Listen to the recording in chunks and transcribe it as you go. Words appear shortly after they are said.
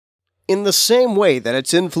In the same way that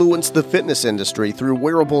it's influenced the fitness industry through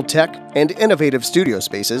wearable tech and innovative studio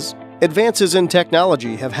spaces, advances in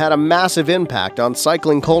technology have had a massive impact on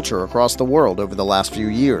cycling culture across the world over the last few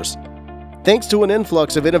years. Thanks to an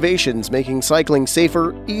influx of innovations making cycling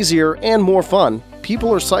safer, easier, and more fun,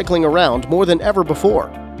 people are cycling around more than ever before.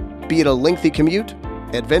 Be it a lengthy commute,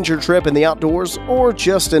 adventure trip in the outdoors, or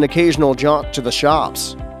just an occasional jaunt to the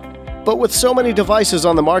shops. But with so many devices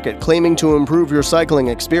on the market claiming to improve your cycling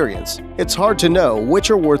experience, it's hard to know which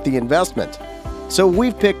are worth the investment. So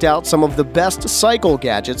we've picked out some of the best cycle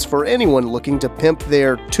gadgets for anyone looking to pimp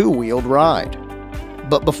their two-wheeled ride.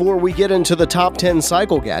 But before we get into the top 10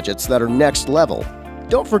 cycle gadgets that are next level,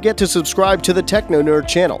 don't forget to subscribe to the TechnoNerd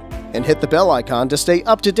channel and hit the bell icon to stay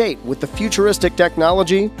up to date with the futuristic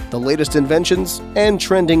technology, the latest inventions, and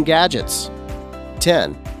trending gadgets.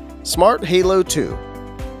 10. Smart Halo 2.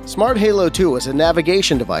 Smart Halo 2 is a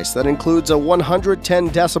navigation device that includes a 110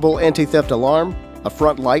 decibel anti-theft alarm, a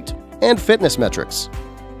front light, and fitness metrics.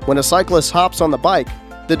 When a cyclist hops on the bike,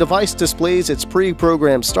 the device displays its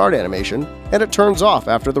pre-programmed start animation, and it turns off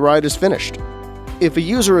after the ride is finished. If a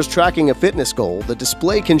user is tracking a fitness goal, the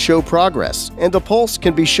display can show progress, and a pulse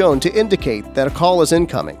can be shown to indicate that a call is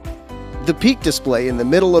incoming. The peak display in the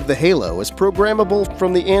middle of the Halo is programmable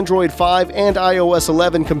from the Android 5 and iOS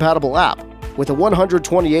 11 compatible app, with a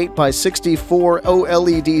 128 by 64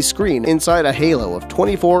 OLED screen inside a halo of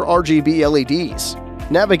 24 RGB LEDs.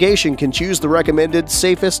 Navigation can choose the recommended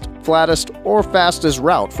safest, flattest, or fastest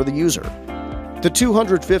route for the user. The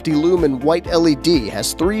 250 lumen white LED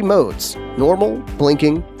has 3 modes: normal,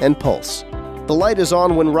 blinking, and pulse. The light is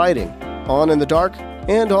on when riding, on in the dark,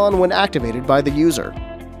 and on when activated by the user.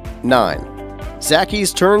 9.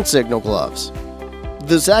 Zacky's Turn Signal Gloves.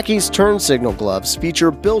 The Zacky's Turn Signal Gloves feature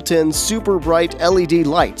built-in super bright LED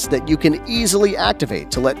lights that you can easily activate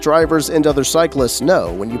to let drivers and other cyclists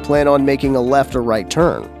know when you plan on making a left or right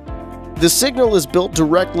turn. The signal is built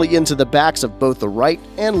directly into the backs of both the right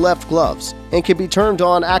and left gloves and can be turned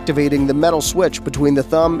on activating the metal switch between the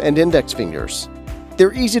thumb and index fingers.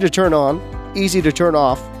 They're easy to turn on, easy to turn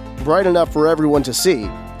off, bright enough for everyone to see.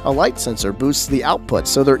 A light sensor boosts the output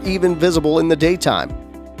so they're even visible in the daytime,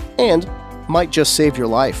 and might just save your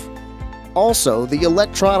life. Also, the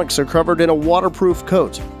electronics are covered in a waterproof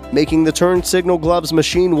coat, making the turn signal gloves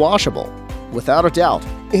machine washable. Without a doubt,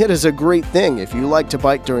 it is a great thing if you like to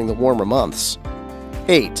bike during the warmer months.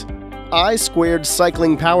 8. I²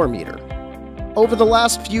 Cycling Power Meter. Over the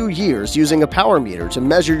last few years, using a power meter to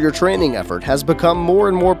measure your training effort has become more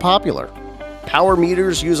and more popular. Power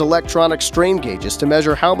meters use electronic strain gauges to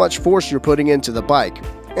measure how much force you're putting into the bike,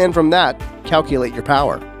 and from that, calculate your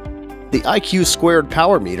power. The IQ²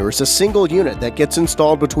 power meter is a single unit that gets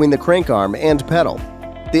installed between the crank arm and pedal.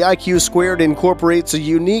 The IQ² incorporates a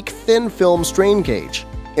unique thin film strain gauge.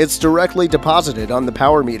 It's directly deposited on the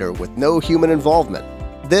power meter with no human involvement,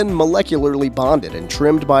 then molecularly bonded and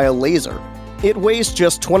trimmed by a laser. It weighs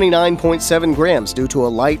just 29.7 grams due to a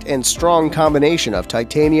light and strong combination of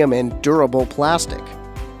titanium and durable plastic.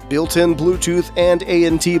 Built-in Bluetooth and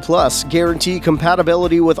ANT Plus guarantee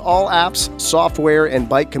compatibility with all apps, software, and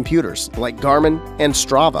bike computers like Garmin and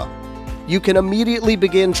Strava. You can immediately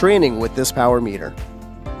begin training with this power meter.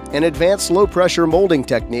 An advanced low-pressure molding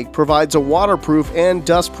technique provides a waterproof and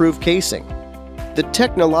dust-proof casing. The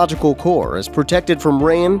technological core is protected from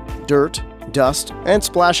rain, dirt, dust, and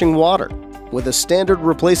splashing water. With a standard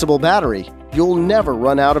replaceable battery, you'll never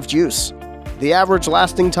run out of juice. The average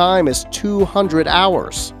lasting time is 200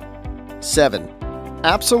 hours. 7.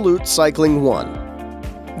 Absolute Cycling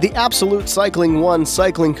 1. The Absolute Cycling 1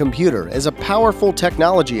 cycling computer is a powerful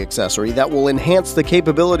technology accessory that will enhance the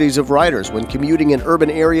capabilities of riders when commuting in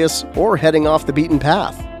urban areas or heading off the beaten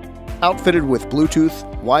path. Outfitted with Bluetooth,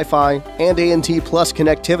 Wi-Fi, and ANT Plus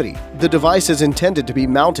connectivity, the device is intended to be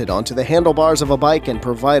mounted onto the handlebars of a bike and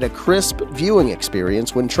provide a crisp viewing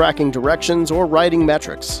experience when tracking directions or riding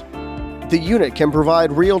metrics. The unit can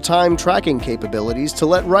provide real-time tracking capabilities to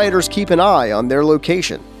let riders keep an eye on their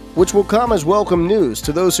location, which will come as welcome news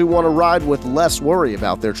to those who want to ride with less worry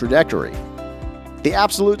about their trajectory. The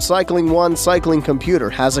Absolute Cycling 1 cycling computer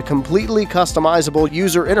has a completely customizable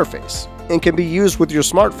user interface and can be used with your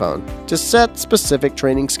smartphone to set specific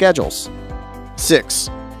training schedules. 6.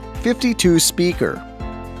 52 speaker.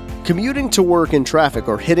 Commuting to work in traffic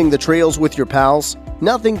or hitting the trails with your pals,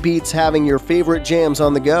 nothing beats having your favorite jams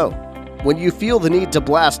on the go. When you feel the need to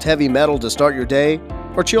blast heavy metal to start your day,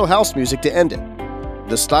 or chill house music to end it.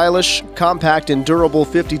 The stylish, compact, and durable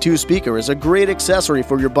 52 speaker is a great accessory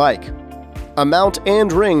for your bike. A mount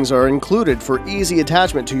and rings are included for easy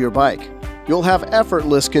attachment to your bike. You'll have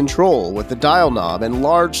effortless control with the dial knob and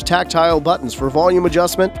large tactile buttons for volume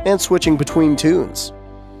adjustment and switching between tunes.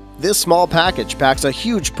 This small package packs a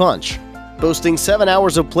huge punch, boasting 7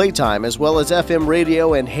 hours of playtime as well as FM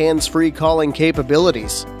radio and hands-free calling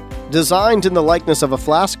capabilities. Designed in the likeness of a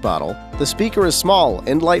flask bottle, the speaker is small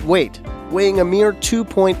and lightweight, weighing a mere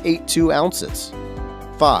 2.82 ounces.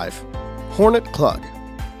 5. Hornet Klug.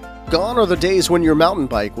 Gone are the days when your mountain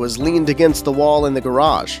bike was leaned against the wall in the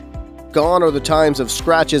garage. Gone are the times of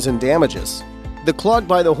scratches and damages. The Klug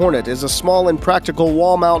by the Hornet is a small and practical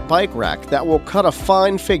wall-mount bike rack that will cut a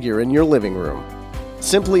fine figure in your living room.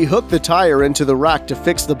 Simply hook the tire into the rack to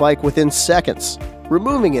fix the bike within seconds.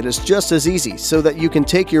 Removing it is just as easy so that you can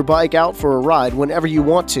take your bike out for a ride whenever you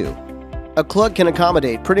want to. A Klug can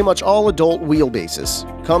accommodate pretty much all adult wheelbases.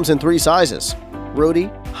 Comes in 3 sizes: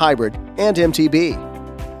 roadie, hybrid, and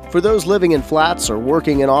MTB. For those living in flats or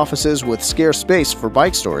working in offices with scarce space for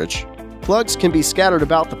bike storage, Klugs can be scattered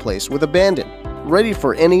about the place with abandon, ready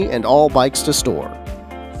for any and all bikes to store.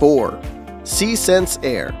 4. C-Sense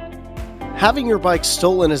Air. Having your bike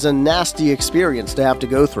stolen is a nasty experience to have to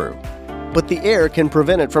go through, but the Air can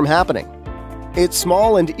prevent it from happening. It's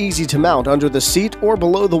small and easy to mount under the seat or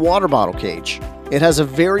below the water bottle cage. It has a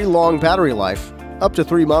very long battery life, up to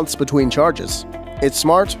 3 months between charges. It's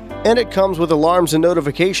smart, and it comes with alarms and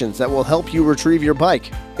notifications that will help you retrieve your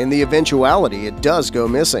bike in the eventuality it does go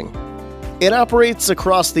missing. It operates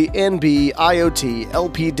across the NB IoT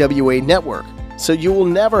LPWA network, so you will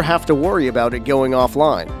never have to worry about it going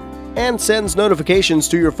offline, and sends notifications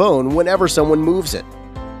to your phone whenever someone moves it.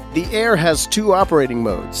 The Air has 2 operating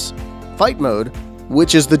modes: Fight Mode,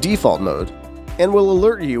 which is the default mode, and will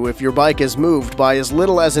alert you if your bike is moved by as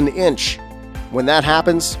little as an inch. When that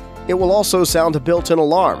happens, it will also sound a built-in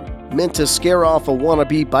alarm, meant to scare off a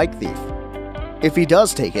wannabe bike thief. If he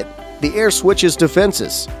does take it, the Air switches to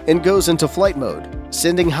fences and goes into flight mode,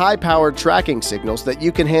 sending high-powered tracking signals that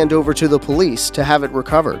you can hand over to the police to have it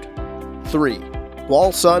recovered. 3.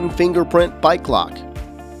 Walsun Fingerprint Bike Lock.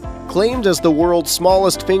 Claimed as the world's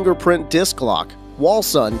smallest fingerprint disc lock,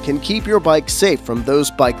 Walsun can keep your bike safe from those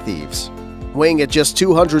bike thieves. Weighing at just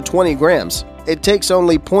 220 grams, it takes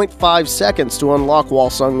only 0.5 seconds to unlock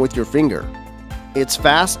Walsun with your finger. It's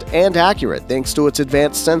fast and accurate thanks to its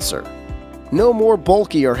advanced sensor. No more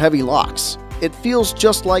bulky or heavy locks. It feels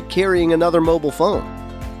just like carrying another mobile phone.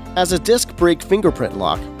 As a disc brake fingerprint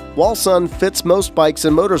lock, Walsun fits most bikes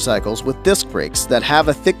and motorcycles with disc brakes that have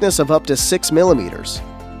a thickness of up to 6 millimeters.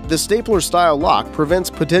 The stapler-style lock prevents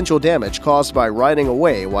potential damage caused by riding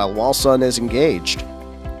away while Walsun is engaged.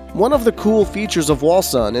 One of the cool features of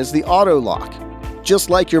Walsun is the auto lock. Just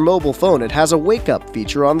like your mobile phone, it has a wake-up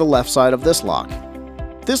feature on the left side of this lock.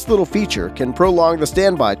 This little feature can prolong the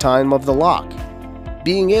standby time of the lock.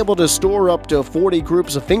 Being able to store up to 40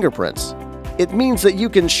 groups of fingerprints, it means that you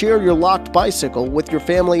can share your locked bicycle with your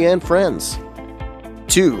family and friends.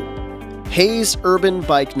 2. Haze Urban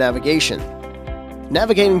Bike Navigation.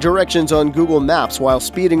 Navigating directions on Google Maps while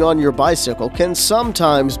speeding on your bicycle can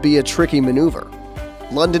sometimes be a tricky maneuver.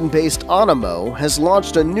 London-based Onamo has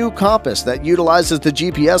launched a new compass that utilizes the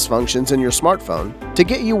GPS functions in your smartphone to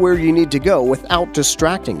get you where you need to go without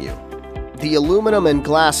distracting you. The aluminum and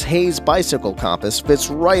glass Haze bicycle compass fits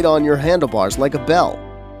right on your handlebars like a bell.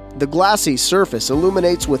 The glassy surface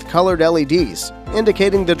illuminates with colored LEDs,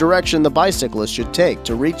 indicating the direction the bicyclist should take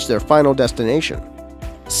to reach their final destination.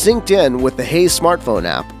 Synced in with the Haze smartphone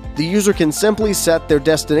app, the user can simply set their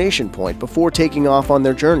destination point before taking off on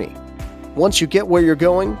their journey. Once you get where you're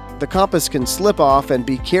going, the compass can slip off and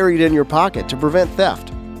be carried in your pocket to prevent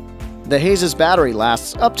theft. The Haze's battery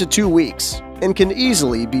lasts up to 2 weeks and can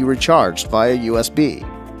easily be recharged via USB.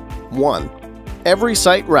 1.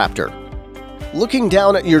 EverySight Raptor. Looking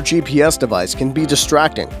down at your GPS device can be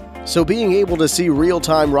distracting, so being able to see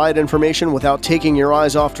real-time ride information without taking your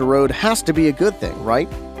eyes off the road has to be a good thing, right?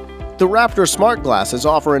 The Raptor smart glasses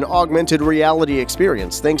offer an augmented reality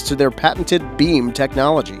experience thanks to their patented beam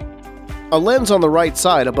technology. A lens on the right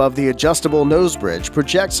side above the adjustable nose bridge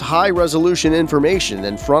projects high-resolution information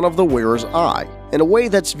in front of the wearer's eye in a way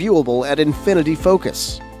that's viewable at infinity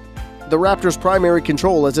focus. The Raptor's primary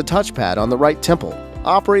control is a touchpad on the right temple,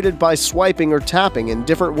 operated by swiping or tapping in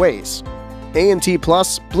different ways. ANT+,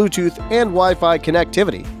 Bluetooth, and Wi-Fi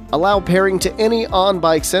connectivity allow pairing to any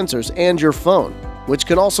on-bike sensors and your phone, which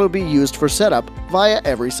can also be used for setup via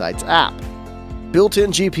EverySight's app.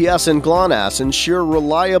 Built-in GPS and GLONASS ensure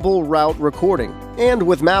reliable route recording, and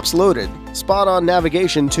with maps loaded, spot-on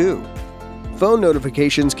navigation too. Phone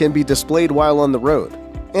notifications can be displayed while on the road,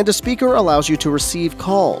 and a speaker allows you to receive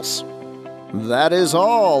calls. That is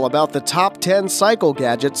all about the top 10 cycle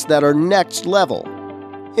gadgets that are next level.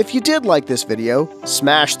 If you did like this video,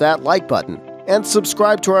 smash that like button and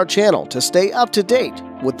subscribe to our channel to stay up to date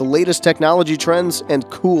with the latest technology trends and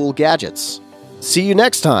cool gadgets. See you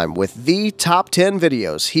next time with the top 10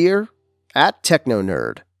 videos here at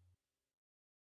TechnoNerd.